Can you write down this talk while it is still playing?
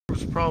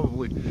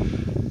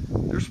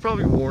There's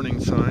probably warning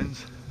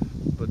signs,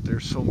 but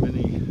there's so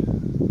many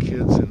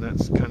kids in that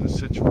kind of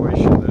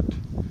situation that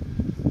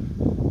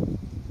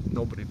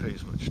nobody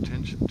pays much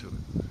attention to it.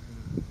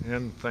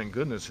 And thank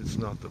goodness it's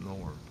not the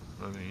norm.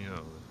 I mean,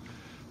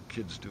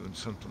 kids doing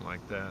something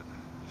like that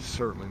is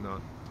certainly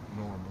not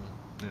normal,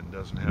 and it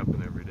doesn't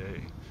happen every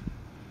day.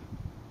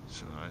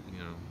 So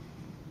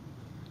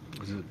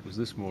was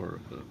this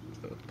more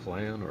a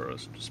plan or a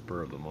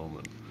spur of the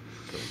moment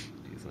thing,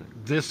 do you think?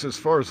 This, as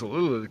far as the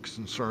Lillelid is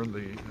concerned,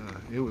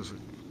 it was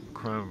a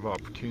crime of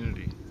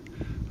opportunity.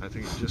 I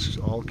think it just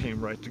all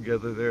came right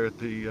together there at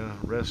the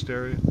rest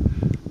area.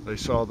 They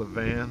saw the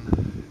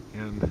van,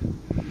 and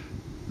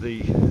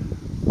the people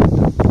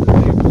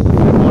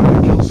that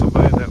wanted to kill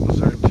somebody, that was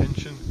their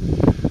intention.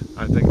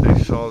 I think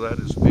they saw that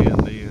as being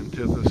the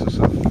antithesis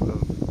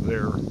of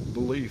their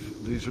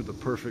belief. These are the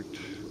perfect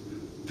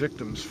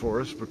victims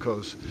for us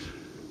because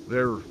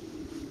they're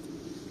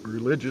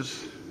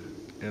religious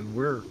and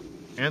we're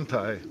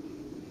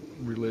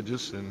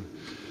anti-religious, and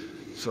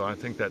so I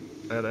think that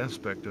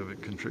aspect of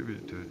it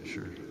contributed to it,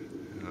 sure.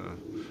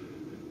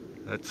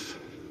 It's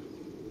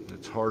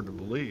hard to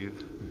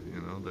believe,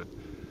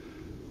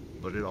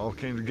 but it all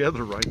came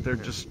together right there,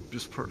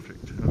 just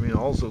perfect. I mean,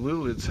 all the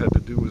Lillelids had to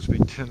do was be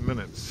 10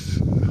 minutes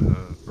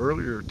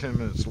earlier, 10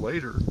 minutes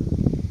later,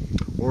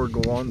 or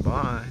go on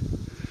by,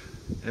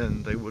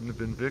 and they wouldn't have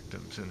been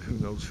victims, and who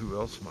knows who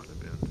else might have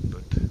been,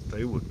 but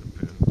they wouldn't have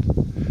been.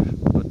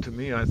 But to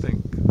me, I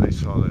think they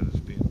saw that as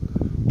being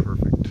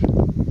perfect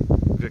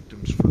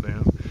victims for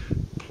them.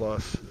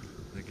 Plus,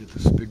 they get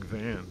this big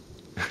van,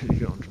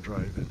 to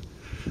drive in.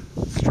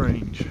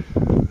 Strange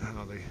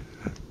how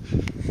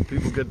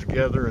people get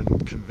together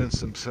and convince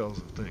themselves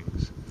of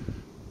things.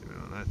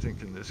 And I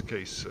think in this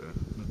case,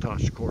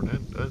 Natasha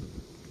Cornett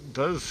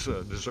does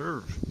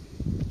deserve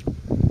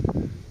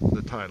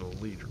the title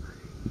leader.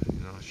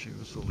 She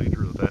was the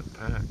leader of that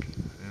pack,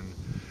 and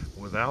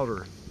without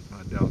her,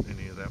 I doubt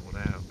any of that would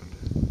happen.